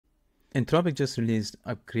Anthropic just released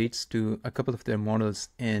upgrades to a couple of their models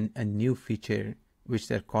and a new feature which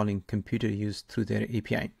they're calling computer use through their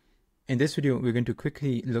API. In this video, we're going to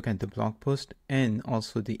quickly look at the blog post and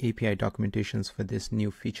also the API documentations for this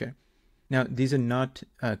new feature. Now, these are not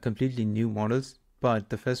completely new models, but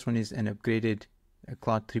the first one is an upgraded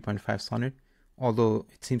Claude 3.5 Sonnet, although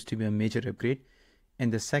it seems to be a major upgrade.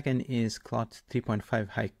 And the second is Claude 3.5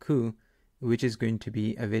 Haiku, which is going to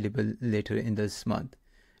be available later in this month.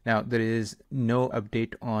 Now, there is no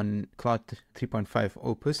update on Claude 3.5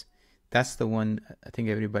 Opus. That's the one I think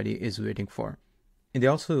everybody is waiting for. And they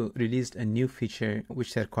also released a new feature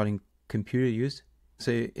which they're calling computer use.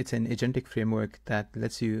 So it's an agentic framework that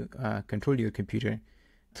lets you control your computer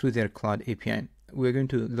through their Claude API. We're going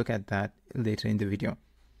to look at that later in the video.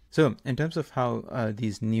 So in terms of how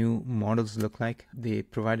these new models look like, they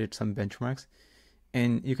provided some benchmarks.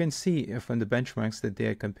 And you can see from the benchmarks that they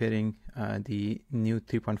are comparing the new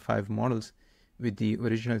 3.5 models with the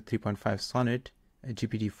original 3.5 Sonnet,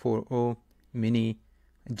 GPT-4o, Mini,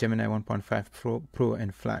 Gemini 1.5 Pro,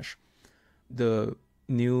 and Flash. The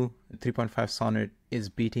new 3.5 Sonnet is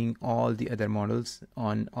beating all the other models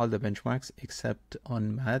on all the benchmarks except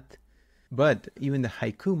on math. But even the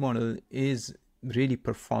Haiku model is really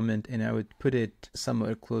performant, and I would put it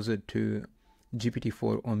somewhere closer to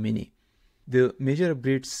GPT-4o Mini. The major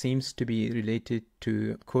upgrade seems to be related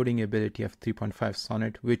to coding ability of 3.5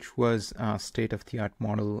 Sonnet, which was a state-of-the-art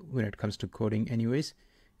model when it comes to coding anyways.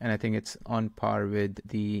 And I think it's on par with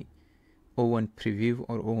the O1 Preview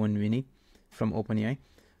or O1 Mini from OpenAI.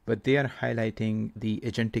 But they are highlighting the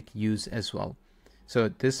agentic use as well. So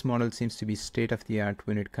this model seems to be state-of-the-art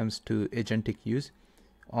when it comes to agentic use.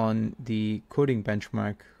 On the coding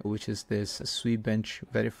benchmark, which is this Sweep Bench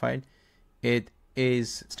verified, it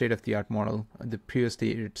is state-of-the-art model.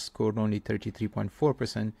 Previously it scored only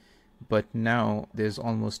 33.4%, but now there's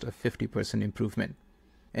almost a 50% improvement.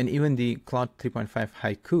 And even the Claude 3.5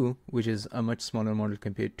 Haiku, which is a much smaller model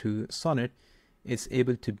compared to Sonnet, is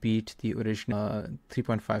able to beat the original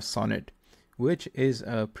 3.5 Sonnet, which is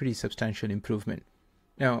a pretty substantial improvement.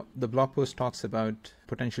 Now, the blog post talks about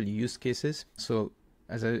potential use cases. So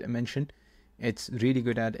as I mentioned, it's really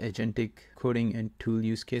good at agentic coding and tool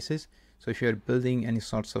use cases. So if you're building any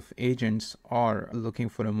sorts of agents or looking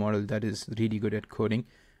for a model that is really good at coding,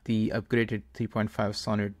 the upgraded 3.5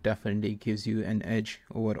 Sonnet definitely gives you an edge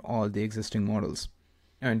over all the existing models.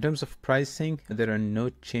 Now, in terms of pricing, there are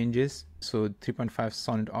no changes. So 3.5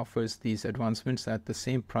 Sonnet offers these advancements at the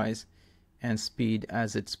same price and speed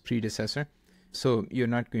as its predecessor. So you're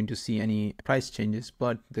not going to see any price changes,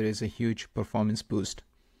 but there is a huge performance boost.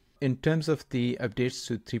 In terms of the updates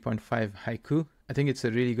to 3.5 Haiku, I think it's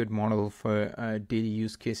a really good model for daily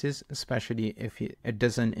use cases, especially if it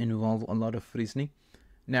doesn't involve a lot of reasoning.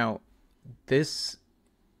 Now, this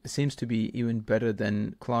seems to be even better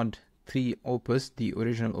than Claude 3 Opus, the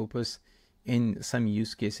original Opus, in some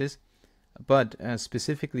use cases. But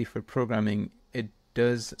specifically for programming, it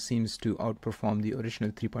does seems to outperform the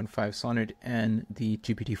original 3.5 Sonnet and the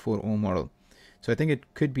GPT-4o model. So I think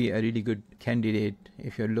it could be a really good candidate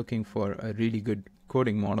if you're looking for a really good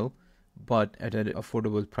coding model, but at an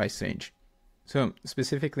affordable price range. So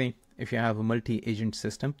specifically, if you have a multi-agent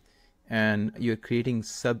system and you're creating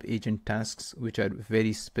sub-agent tasks, which are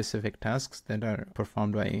very specific tasks that are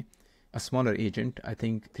performed by a smaller agent, I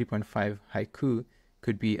think 3.5 Haiku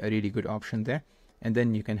could be a really good option there. And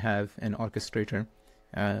then you can have an orchestrator,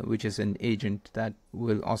 which is an agent that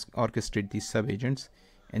will orchestrate these sub-agents,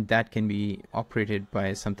 and that can be operated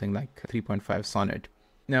by something like 3.5 Sonnet.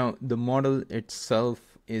 Now, the model itself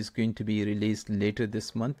is going to be released later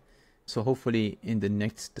this month. So hopefully in the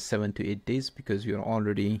next 7 to 8 days, because we are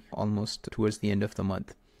already almost towards the end of the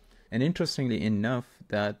month. And interestingly enough,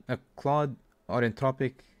 that Claude or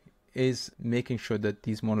Anthropic is making sure that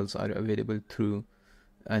these models are available through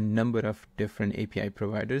a number of different API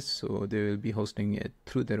providers. So they will be hosting it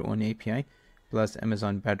through their own API, plus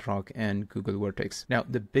Amazon Bedrock and Google Vertex. Now,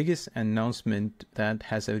 the biggest announcement that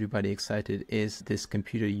has everybody excited is this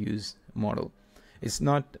computer use model. It's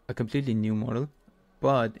not a completely new model,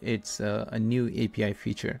 but it's a new API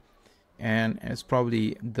feature. And it's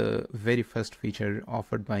probably the very first feature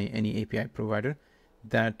offered by any API provider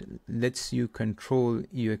that lets you control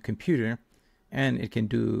your computer, and it can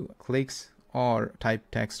do clicks or type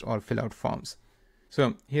text or fill out forms.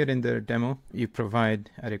 So here in the demo, you provide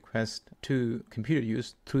a request to computer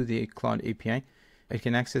use through the Claude API. It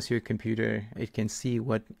can access your computer. It can see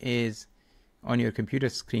what is on your computer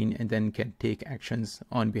screen and then can take actions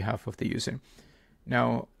on behalf of the user.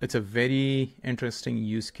 Now, it's a very interesting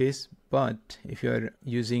use case, but if you're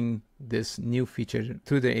using this new feature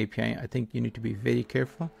through the API, I think you need to be very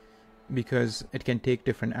careful because it can take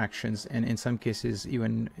different actions, and in some cases,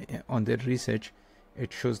 even on their research,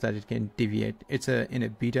 it shows that it can deviate. It's in a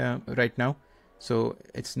beta right now, so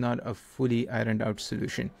it's not a fully ironed out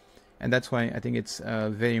solution. And that's why I think it's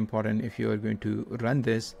very important, if you are going to run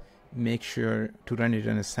this, make sure to run it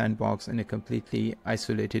in a sandbox in a completely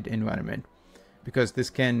isolated environment, because this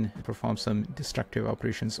can perform some destructive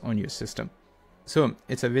operations on your system. So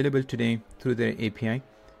it's available today through their API,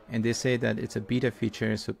 and they say that it's a beta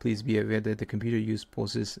feature, so please be aware that the computer use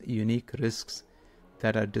poses unique risks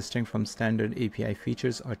that are distinct from standard API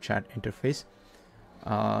features or chat interface.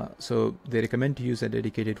 So they recommend to use a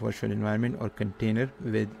dedicated virtual environment or container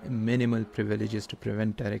with minimal privileges to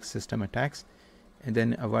prevent direct system attacks, and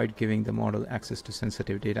then avoid giving the model access to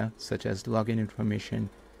sensitive data such as login information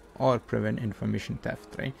or prevent information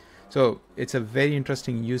theft, right? So it's a very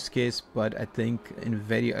interesting use case, but I think in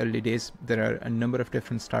very early days, there are a number of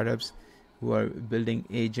different startups who are building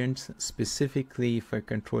agents specifically for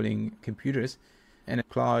controlling computers, and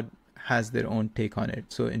Claude has their own take on it.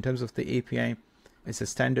 So in terms of the API, it's a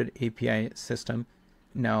standard API system.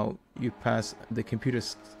 Now you pass the computer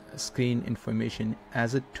screen information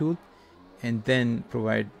as a tool, and then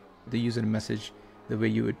provide the user message the way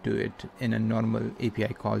you would do it in a normal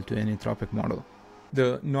API call to an Anthropic model.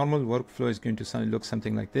 The normal workflow is going to look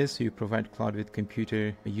something like this. So you provide Claude with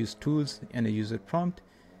computer use tools and a user prompt.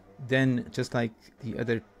 Then, just like the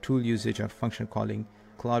other tool usage or function calling,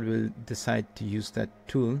 Claude will decide to use that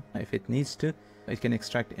tool if it needs to. It can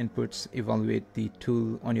extract inputs, evaluate the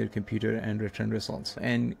tool on your computer, and return results.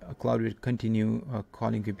 And Claude will continue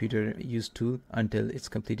calling computer use tool until it's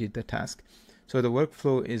completed the task. So the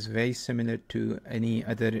workflow is very similar to any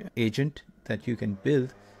other agent that you can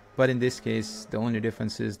build, but in this case, the only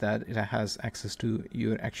difference is that it has access to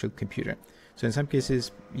your actual computer. So in some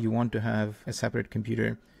cases, you want to have a separate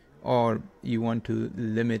computer, or you want to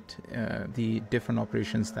limit the different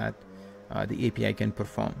operations that the API can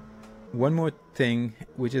perform. One more thing,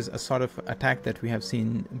 which is a sort of attack that we have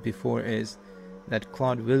seen before, is that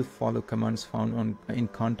Claude will follow commands found in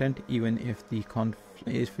content, even if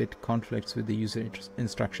it conflicts with the user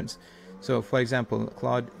instructions. So for example,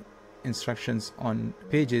 Claude instructions on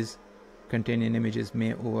pages containing images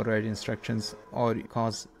may override instructions or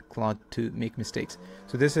cause Claude to make mistakes.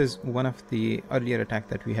 So this is one of the earlier attacks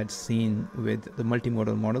that we had seen with the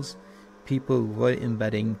multimodal models. People were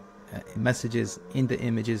embedding messages in the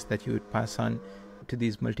images that you would pass on to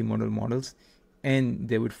these multimodal models, and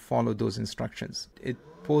they would follow those instructions. It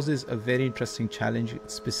poses a very interesting challenge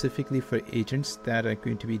specifically for agents that are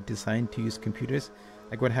going to be designed to use computers.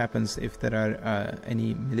 Like, what happens if there are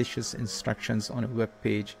any malicious instructions on a web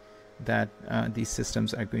page that these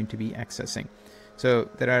systems are going to be accessing? So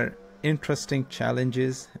there are interesting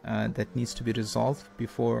challenges that needs to be resolved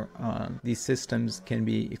before these systems can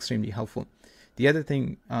be extremely helpful. The other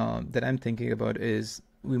thing that I'm thinking about is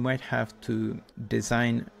we might have to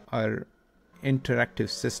design our interactive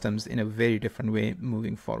systems in a very different way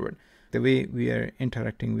moving forward. The way we are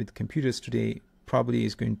interacting with computers today probably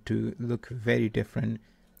is going to look very different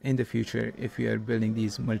in the future if we are building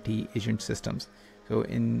these multi-agent systems. So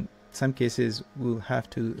in some cases, we'll have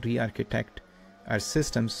to re-architect our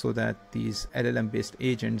systems so that these LLM-based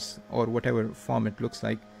agents, or whatever form it looks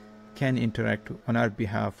like, can interact on our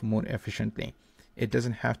behalf more efficiently. It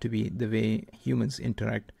doesn't have to be the way humans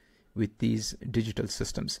interact with these digital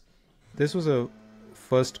systems. This was a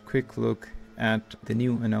first quick look at the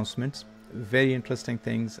new announcements. Very interesting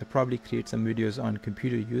things. I'll probably create some videos on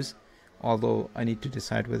computer use, although I need to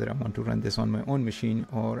decide whether I want to run this on my own machine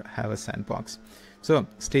or have a sandbox. So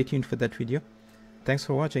stay tuned for that video. Thanks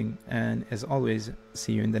for watching, and as always,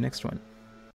 see you in the next one.